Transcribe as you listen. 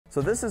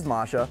So this is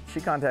Masha.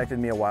 She contacted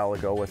me a while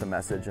ago with a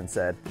message and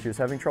said she was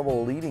having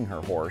trouble leading her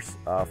horse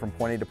from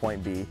point A to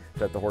point B,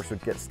 that the horse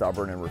would get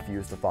stubborn and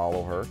refuse to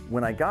follow her.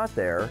 When I got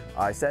there,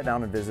 I sat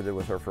down and visited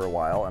with her for a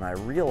while, and I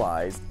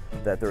realized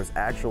that there's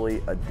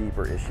actually a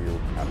deeper issue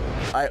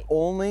happening. I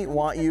only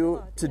want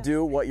you to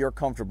do what you're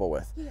comfortable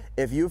with.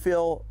 If you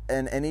feel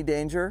in any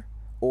danger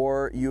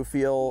or you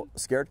feel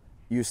scared,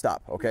 you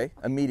stop, okay?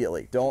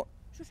 Immediately.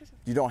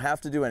 You don't have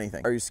to do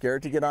anything. Are you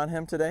scared to get on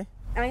him today?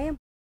 I am.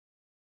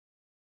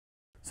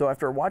 So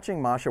after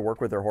watching Masha work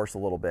with her horse a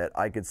little bit,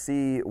 I could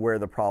see where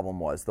the problem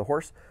was. The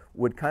horse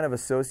would kind of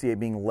associate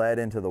being led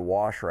into the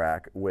wash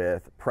rack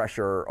with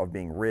pressure of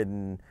being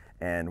ridden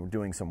and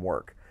doing some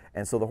work.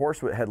 And so the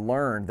horse had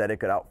learned that it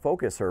could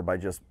outfocus her by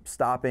just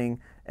stopping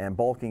and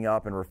bulking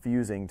up and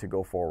refusing to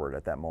go forward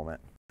at that moment.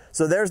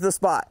 So there's the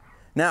spot.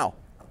 Now,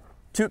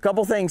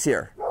 couple things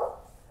here.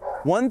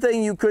 One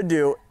thing you could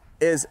do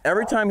is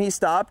every time he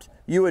stopped,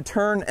 you would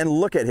turn and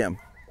look at him.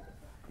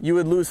 You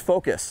would lose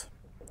focus.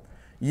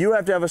 You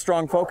have to have a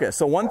strong focus.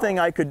 So one thing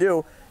I could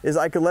do is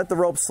I could let the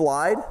rope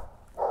slide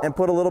and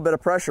put a little bit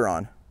of pressure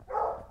on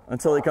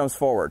until he comes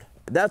forward.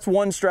 That's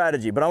one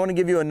strategy, but I want to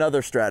give you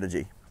another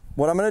strategy.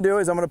 What I'm going to do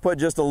is I'm going to put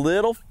just a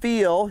little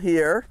feel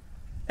here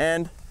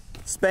and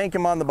spank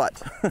him on the butt.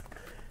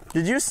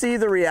 Did you see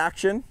the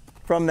reaction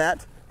from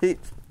that? He,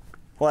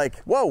 like,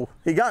 whoa,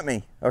 he got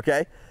me,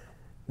 okay?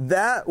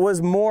 That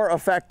was more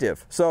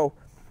effective. So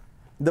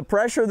the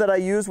pressure that I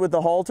used with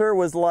the halter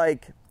was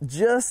like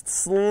just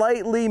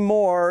slightly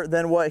more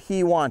than what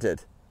he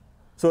wanted.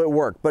 So it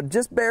worked, but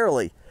just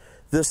barely.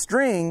 The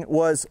string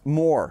was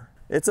more.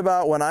 It's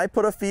about when I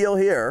put a feel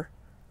here,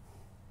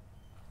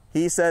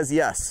 he says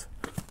yes.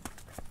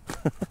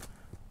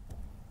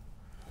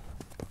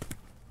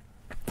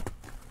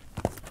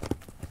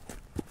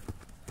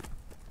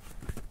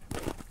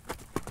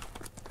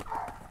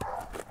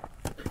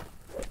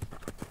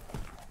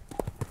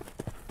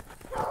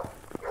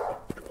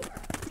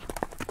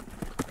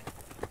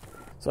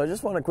 So I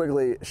just want to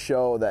quickly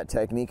show that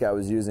technique I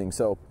was using.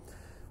 So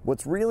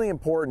what's really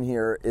important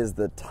here is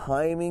the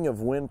timing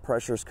of when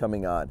pressure's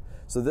coming on.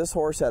 So this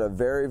horse had a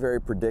very, very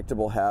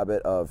predictable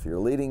habit of you're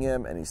leading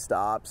him and he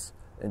stops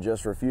and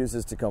just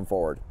refuses to come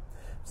forward.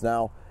 So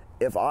now,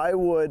 if I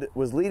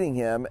was leading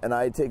him and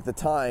I take the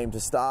time to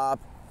stop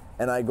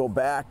and I go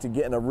back to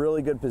get in a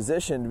really good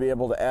position to be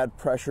able to add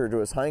pressure to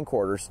his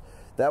hindquarters,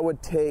 that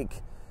would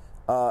take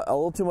a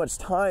little too much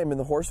time, and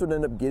the horse would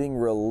end up getting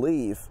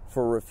relief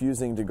for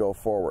refusing to go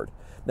forward.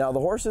 Now, the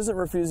horse isn't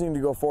refusing to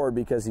go forward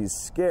because he's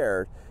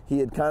scared. He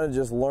had kind of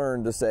just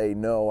learned to say,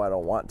 no, I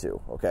don't want to,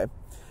 okay?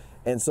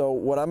 And so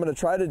what I'm going to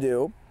try to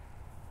do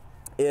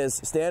is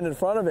stand in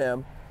front of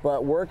him,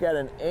 but work at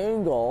an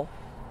angle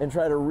and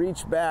try to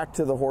reach back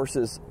to the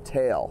horse's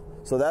tail.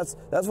 So that's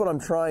what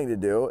I'm trying to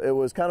do. It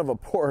was kind of a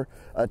poor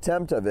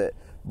attempt of it,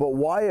 but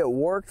why it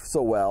worked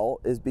so well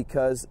is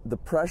because the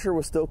pressure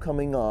was still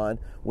coming on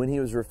when he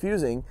was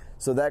refusing,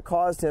 so that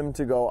caused him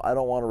to go, I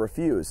don't want to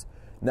refuse.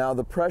 Now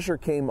the pressure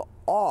came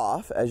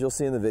off, as you'll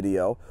see in the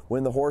video,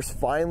 when the horse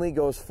finally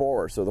goes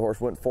forward. So the horse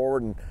went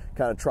forward and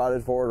kind of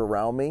trotted forward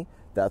around me.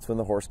 That's when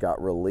the horse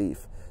got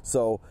relief.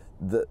 So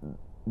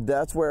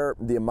that's where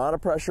the amount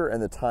of pressure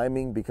and the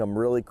timing become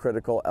really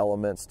critical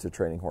elements to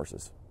training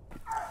horses.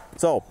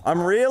 So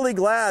I'm really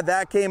glad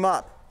that came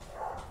up,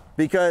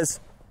 because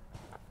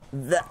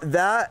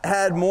that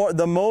had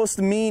the most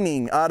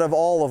meaning out of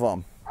all of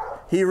them.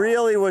 He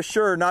really was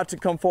sure not to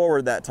come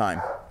forward that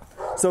time.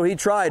 So he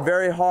tried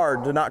very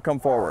hard to not come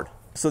forward.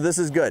 So this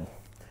is good,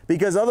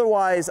 because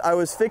otherwise I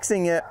was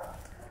fixing it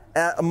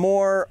at a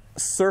more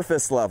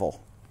surface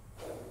level.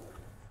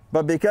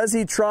 But because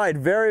he tried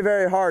very,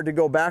 very hard to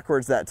go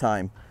backwards that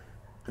time,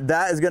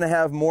 that is going to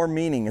have more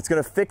meaning. It's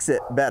going to fix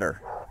it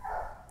better.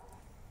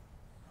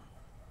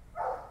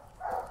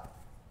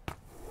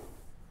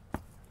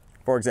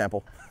 For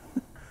example.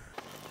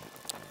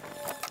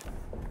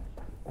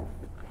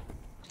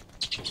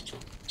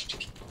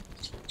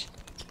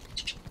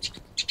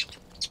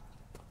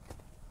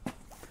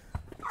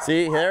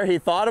 See, there, he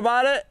thought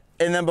about it,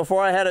 and then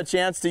before I had a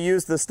chance to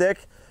use the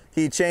stick,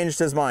 he changed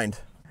his mind.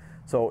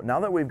 So now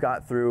that we've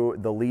got through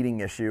the leading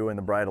issue and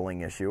the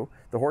bridling issue,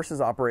 the horse is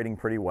operating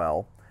pretty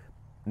well.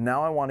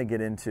 Now I want to get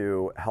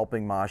into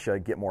helping Masha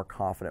get more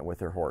confident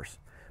with her horse.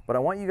 But I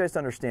want you guys to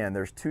understand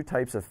there's two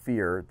types of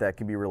fear that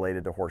can be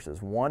related to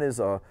horses. One is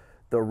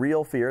the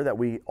real fear that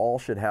we all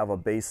should have a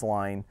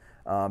baseline,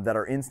 that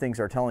our instincts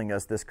are telling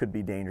us this could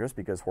be dangerous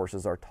because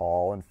horses are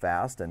tall and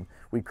fast and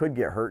we could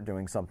get hurt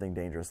doing something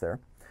dangerous there.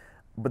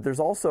 But there's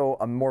also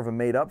more of a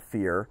made-up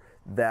fear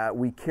that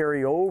we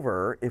carry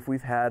over if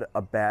we've had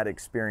a bad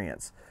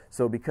experience.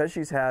 So because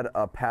she's had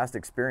a past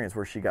experience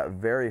where she got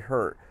very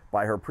hurt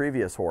by her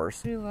previous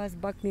horse. She was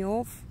bucked me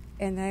off,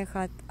 and I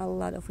had a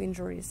lot of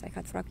injuries. I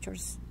had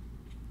fractures,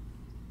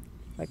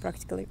 like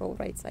practically all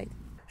right side.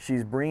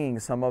 she's bringing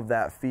some of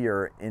that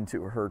fear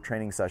into her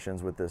training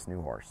sessions with this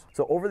new horse.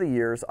 So over the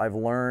years, I've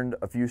learned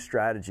a few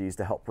strategies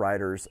to help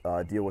riders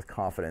deal with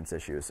confidence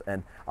issues.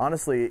 And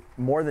honestly,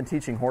 more than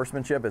teaching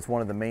horsemanship, it's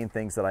one of the main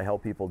things that I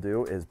help people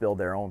do is build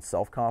their own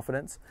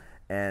self-confidence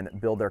and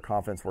build their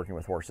confidence working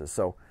with horses.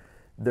 So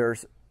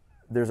there's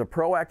a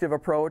proactive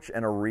approach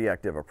and a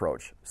reactive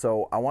approach.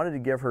 So I wanted to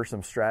give her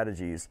some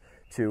strategies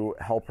to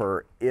help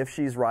her if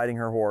she's riding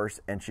her horse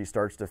and she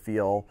starts to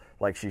feel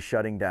like she's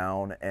shutting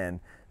down. And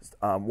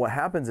what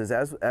happens is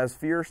as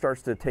fear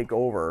starts to take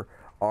over,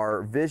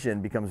 our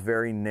vision becomes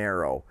very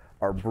narrow.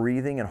 Our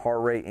breathing and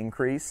heart rate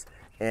increase,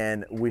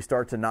 and we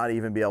start to not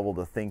even be able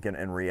to think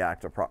and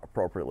react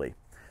appropriately.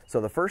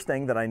 So the first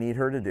thing that I need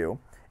her to do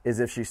is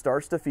if she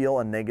starts to feel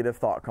a negative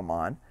thought come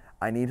on,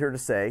 I need her to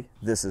say,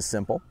 "This is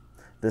simple.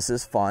 This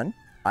is fun.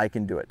 I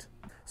can do it."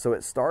 So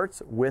it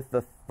starts with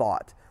the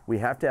thought. We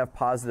have to have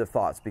positive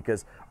thoughts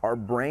because our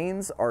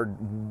brains are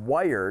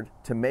wired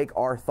to make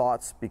our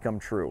thoughts become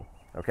true,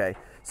 okay?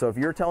 So if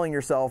you're telling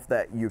yourself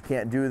that you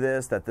can't do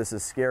this, that this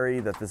is scary,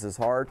 that this is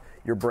hard,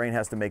 your brain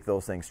has to make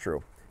those things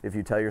true. If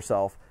you tell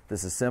yourself,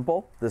 this is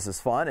simple, this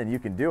is fun, and you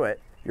can do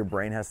it, your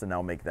brain has to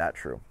now make that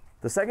true.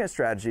 The second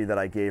strategy that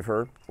I gave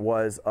her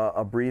was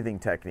a breathing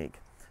technique.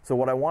 So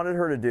what I wanted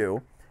her to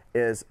do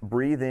is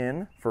breathe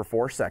in for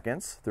 4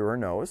 seconds through her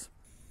nose,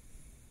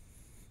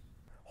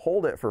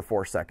 hold it for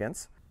 4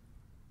 seconds,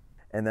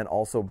 and then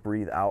also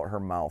breathe out her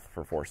mouth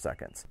for 4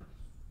 seconds.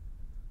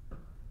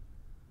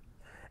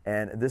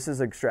 And this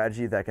is a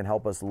strategy that can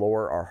help us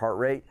lower our heart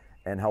rate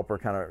and help her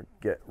kind of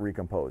get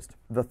recomposed.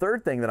 The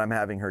third thing that I'm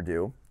having her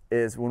do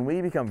is when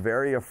we become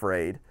very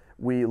afraid,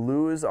 we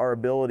lose our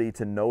ability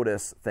to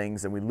notice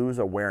things and we lose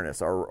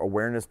awareness. Our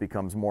awareness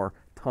becomes more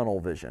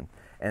tunnel vision.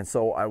 And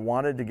so I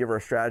wanted to give her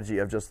a strategy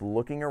of just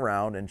looking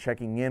around and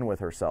checking in with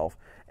herself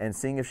and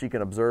seeing if she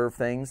can observe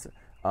things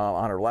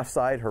on her left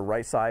side, her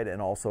right side,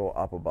 and also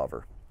up above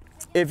her.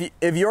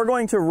 If you're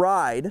going to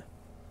ride,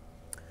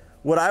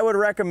 what I would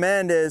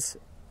recommend is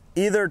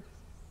either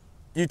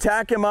you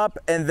tack him up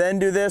and then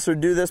do this, or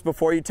do this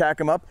before you tack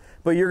him up,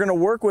 but you're gonna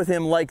work with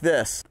him like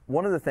this.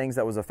 One of the things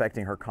that was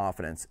affecting her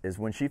confidence is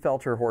when she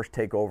felt her horse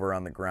take over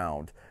on the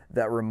ground,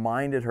 that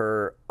reminded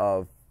her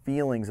of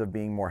feelings of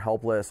being more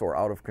helpless or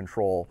out of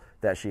control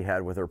that she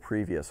had with her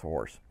previous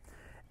horse.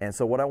 And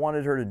so what I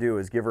wanted her to do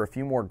is give her a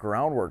few more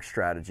groundwork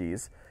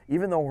strategies.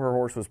 Even though her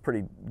horse was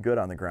pretty good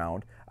on the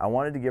ground, I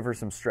wanted to give her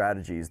some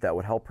strategies that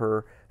would help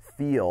her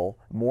feel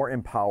more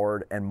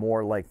empowered and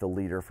more like the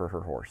leader for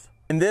her horse.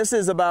 And this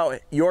is about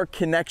your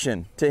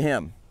connection to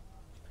him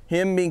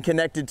being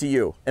connected to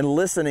you and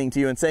listening to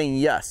you and saying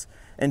yes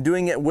and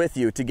doing it with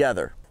you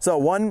together. So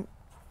one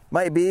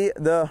might be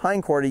the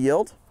hindquarter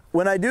yield.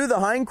 When I do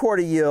the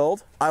hindquarter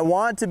yield, I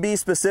want to be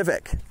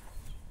specific.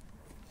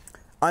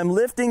 I'm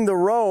lifting the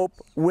rope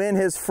when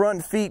his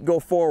front feet go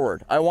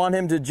forward. I want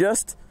him to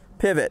just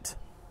pivot.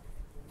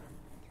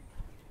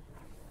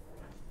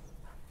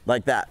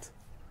 Like that.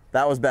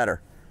 That was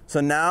better.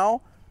 So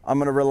now I'm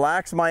going to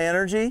relax my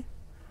energy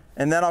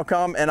and then I'll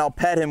come and I'll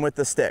pet him with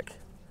the stick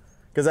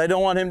because I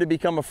don't want him to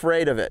become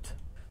afraid of it.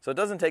 So it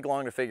doesn't take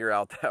long to figure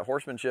out that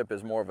horsemanship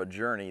is more of a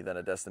journey than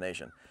a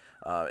destination.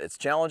 It's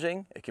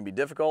challenging, it can be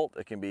difficult,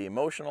 it can be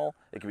emotional,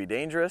 it can be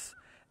dangerous.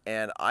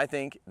 And I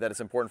think that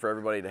it's important for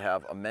everybody to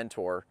have a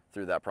mentor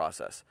through that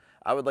process.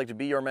 I would like to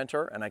be your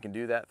mentor, and I can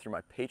do that through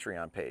my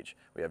Patreon page.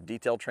 We have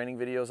detailed training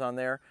videos on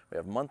there. We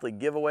have monthly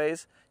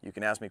giveaways. You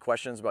can ask me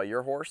questions about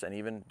your horse and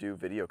even do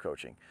video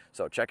coaching.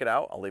 So check it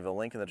out. I'll leave a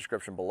link in the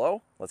description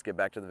below. Let's get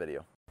back to the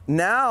video.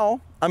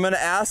 Now I'm going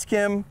to ask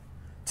him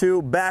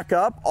to back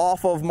up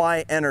off of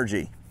my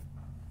energy.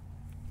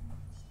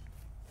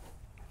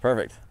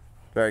 Perfect.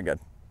 Very good.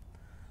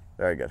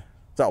 Very good.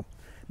 So,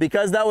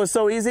 because that was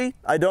so easy,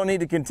 I don't need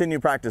to continue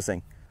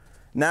practicing.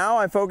 Now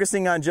I'm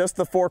focusing on just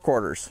the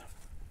forequarters.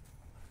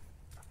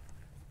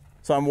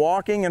 So I'm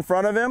walking in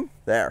front of him,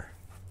 there,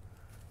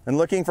 and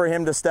looking for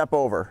him to step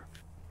over,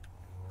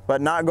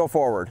 but not go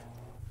forward.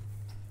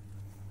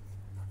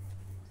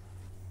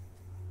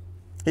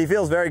 He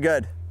feels very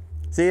good.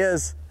 See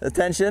his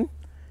attention?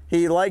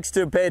 He likes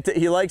to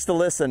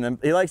listen, and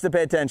he likes to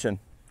pay attention.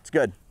 It's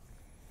good.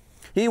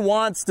 He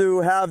wants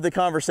to have the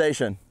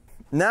conversation.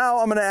 Now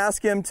I'm going to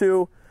ask him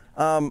to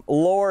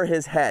lower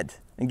his head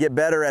and get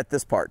better at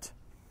this part.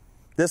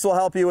 This will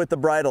help you with the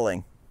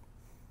bridling.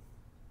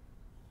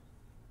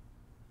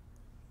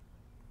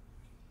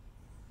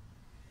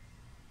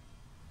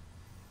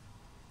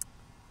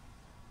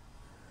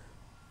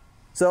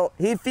 So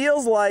he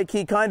feels like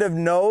he kind of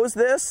knows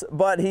this,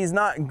 but he's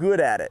not good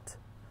at it.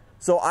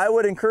 So I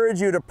would encourage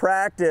you to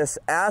practice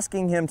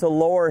asking him to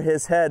lower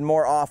his head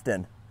more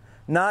often,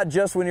 not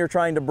just when you're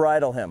trying to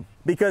bridle him.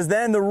 Because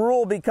then the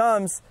rule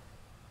becomes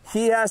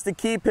he has to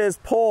keep his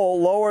pole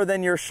lower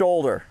than your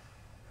shoulder.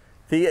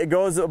 If he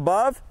goes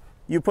above,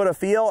 you put a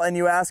feel and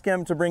you ask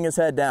him to bring his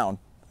head down.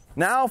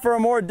 Now for a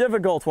more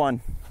difficult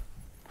one,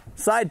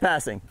 side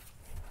passing.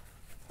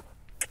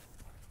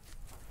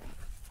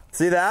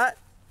 See that?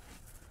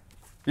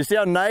 You see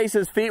how nice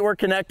his feet were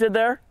connected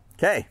there?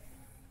 Okay,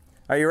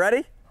 are you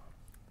ready?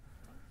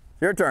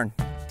 Your turn.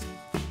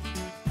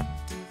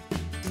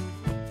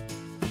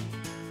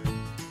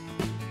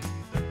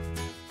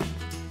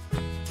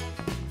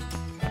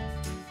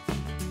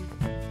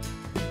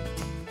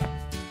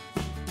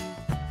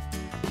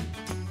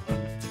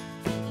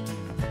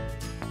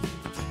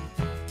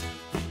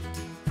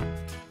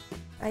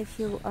 I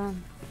feel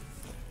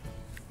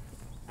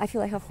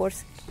I have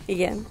horse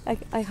again.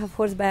 I have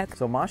horse back.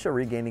 So Masha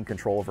regaining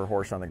control of her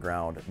horse on the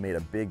ground made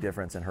a big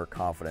difference in her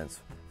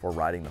confidence for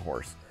riding the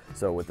horse.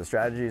 So with the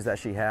strategies that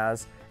she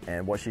has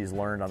and what she's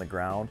learned on the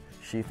ground,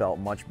 she felt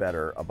much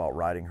better about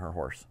riding her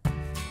horse.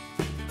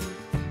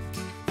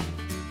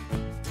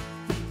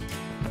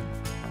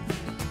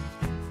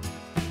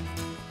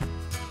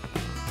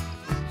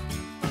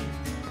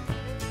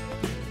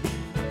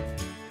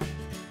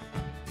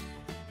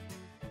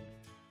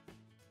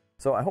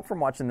 So I hope from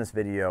watching this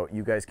video,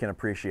 you guys can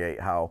appreciate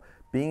how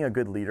being a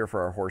good leader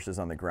for our horses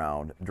on the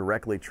ground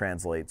directly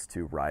translates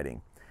to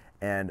riding.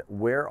 And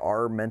where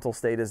our mental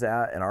state is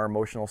at and our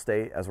emotional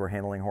state as we're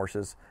handling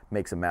horses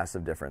makes a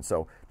massive difference.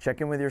 So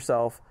check in with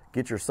yourself,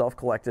 get yourself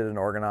collected and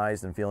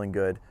organized and feeling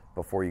good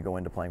before you go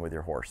into playing with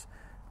your horse.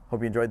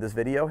 Hope you enjoyed this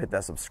video. Hit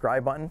that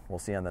subscribe button. We'll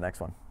see you on the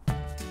next one.